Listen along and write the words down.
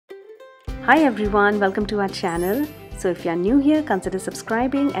Hi everyone, welcome to our channel. So if you are new here, consider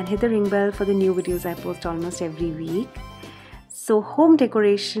subscribing and hit the ring bell for the new videos I post almost every week. So home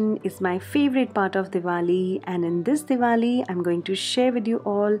decoration is my favorite part of Diwali, and in this Diwali I'm going to share with you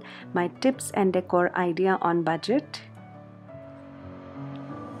all my tips and decor idea on budget.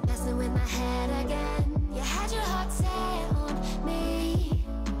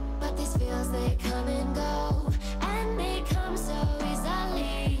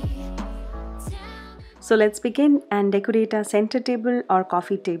 So let's begin and decorate our center table or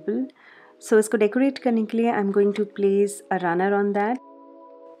coffee table. So इसको decorate करने के लिए I'm going to place a runner on that.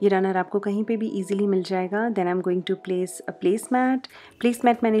 ये runner आपको कहीं पे भी easily मिल जाएगा. Then I'm going to place a placemat.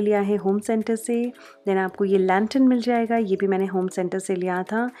 Placemat मैंने लिया है home center से. Then आपको ये lantern मिल जाएगा. ये भी मैंने home center से लिया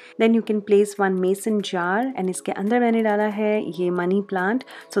था. Then you can place one mason jar and इसके अंदर मैंने डाला है ये money plant.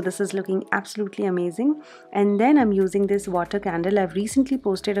 So this is looking absolutely amazing. And then I'm using this water candle. I've recently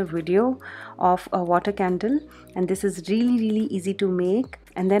posted a video of a water candle and this is really easy to make.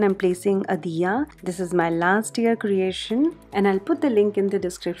 And then I'm placing a diya. This is my last year creation and I'll put the link in the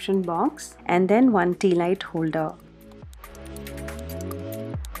description box. And then one tea light holder.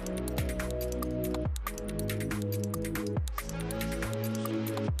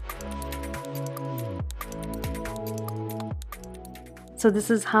 So this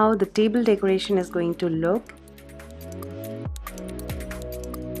is how the table decoration is going to look.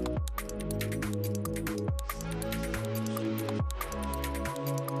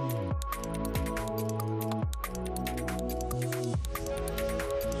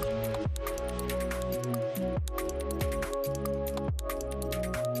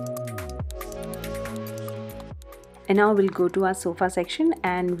 And now we'll go to our sofa section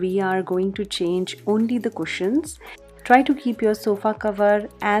and we are going to change only the cushions. Try to keep your sofa cover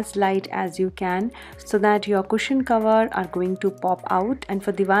as light as you can so that your cushion cover are going to pop out. And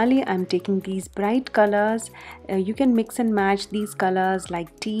for Diwali, I'm taking these bright colors. You can mix and match these colors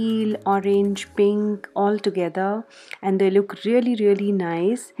like teal, orange, pink all together and they look really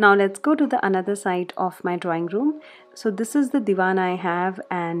nice. Now let's go to the another side of my drawing room. So this is the divan I have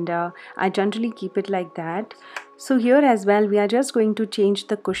and I generally keep it like that. So here as well we are just going to change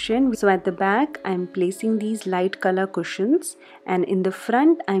the cushion. So at the back I'm placing these light color cushions and in the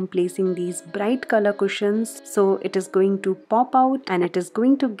front I'm placing these bright color cushions. So it is going to pop out and it is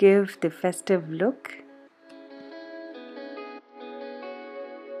going to give the festive look.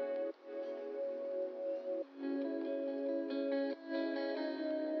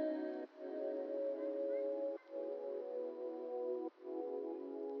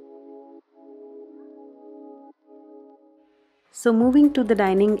 So moving to the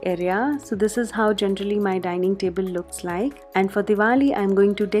dining area, so this is how generally my dining table looks like. And for Diwali, I'm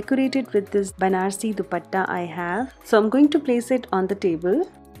going to decorate it with this Banarsi dupatta I have. So I'm going to place it on the table.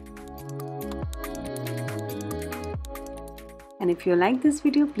 And if you like this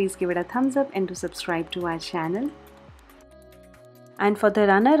video, please give it a thumbs up and to subscribe to our channel. And for the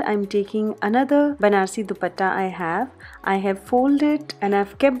runner, I'm taking another Banarsi dupatta I have. I have folded and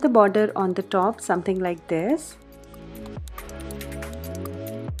I've kept the border on the top, something like this.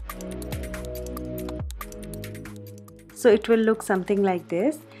 So it will look something like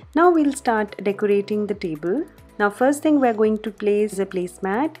this. Now we'll start decorating the table. Now first thing we're going to place a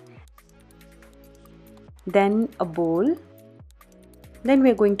placemat, then a bowl, then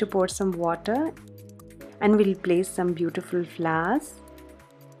we're going to pour some water and we'll place some beautiful flowers.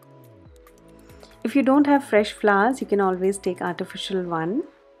 If you don't have fresh flowers, you can always take artificial one.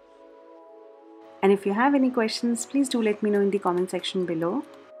 And if you have any questions, please do let me know in the comment section below.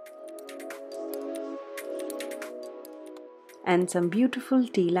 And some beautiful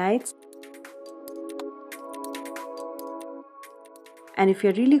tea lights. And if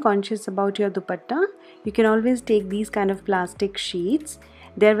you're really conscious about your dupatta, you can always take these kind of plastic sheets.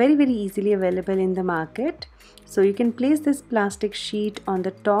 They're very easily available in the market. So you can place this plastic sheet on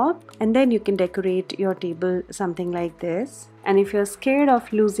the top and then you can decorate your table something like this. And if you're scared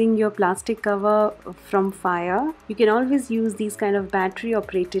of losing your plastic cover from fire, you can always use these kind of battery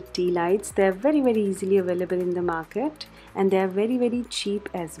operated tea lights. They're very easily available in the market and they're very cheap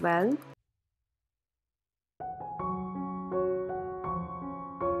as well.